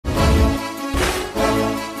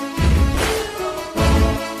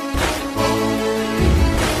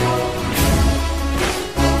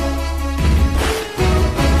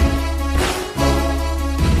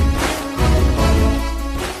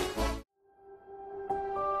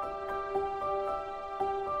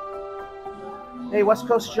Hey, West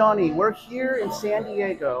Coast Johnny, we're here in San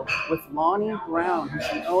Diego with Lonnie Brown, who's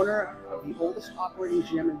the owner of the oldest operating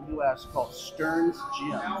gym in the U.S. called Stearns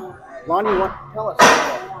Gym. Lonnie, tell us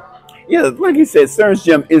about it. Yeah, like you said, Stearns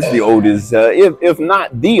Gym is the oldest, if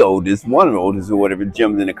not the oldest, one of the oldest or whatever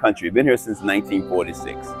gyms in the country. Been here since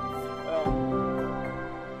 1946.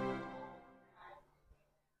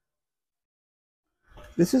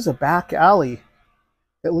 This is a back alley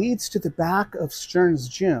that leads to the back of Stearns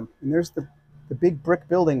Gym. And there's the big brick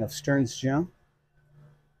building of Stearns Gym.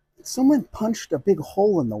 Someone punched a big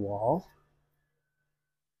hole in the wall.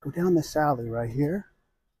 Go down this alley right here.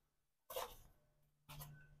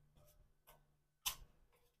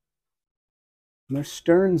 And there's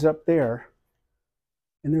Stearns up there.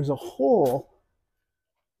 And there's a hole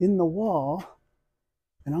in the wall.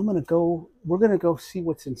 And we're gonna go see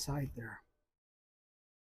what's inside there.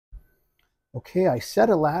 Okay, I set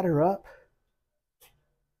a ladder up.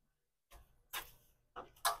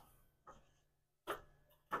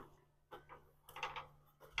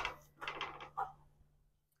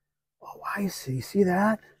 Oh, I see. See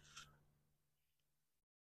that?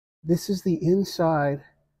 This is the inside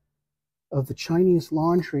of the Chinese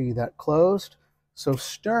laundry that closed. So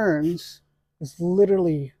Stearns is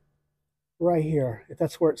literally right here.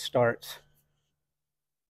 That's where it starts.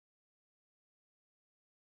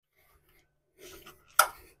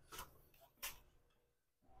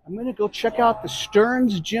 I'm going to go check out the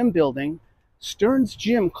Stearns Gym building. Stearns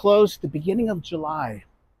Gym closed at the beginning of July.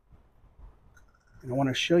 And I want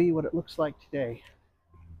to show you what it looks like today.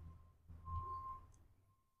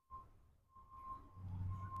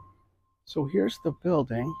 So here's the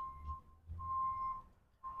building.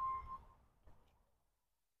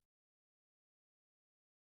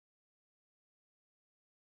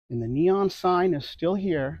 And the neon sign is still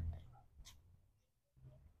here.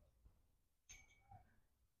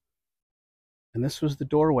 And this was the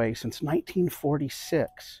doorway since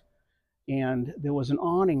 1946. And there was an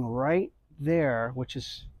awning right there, which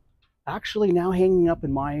is actually now hanging up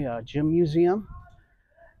in my gym museum.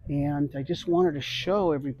 And I just wanted to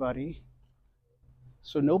show everybody.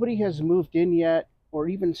 So nobody has moved in yet or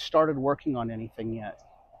even started working on anything yet,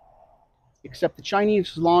 except the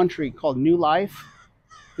Chinese laundry called New Life.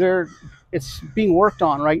 It's being worked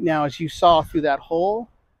on right now, as you saw through that hole,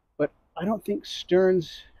 but I don't think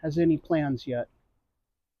Stearns has any plans yet.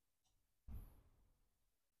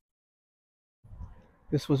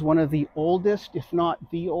 This was one of the oldest, if not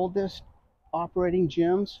the oldest, operating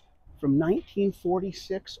gyms from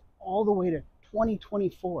 1946 all the way to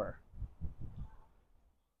 2024.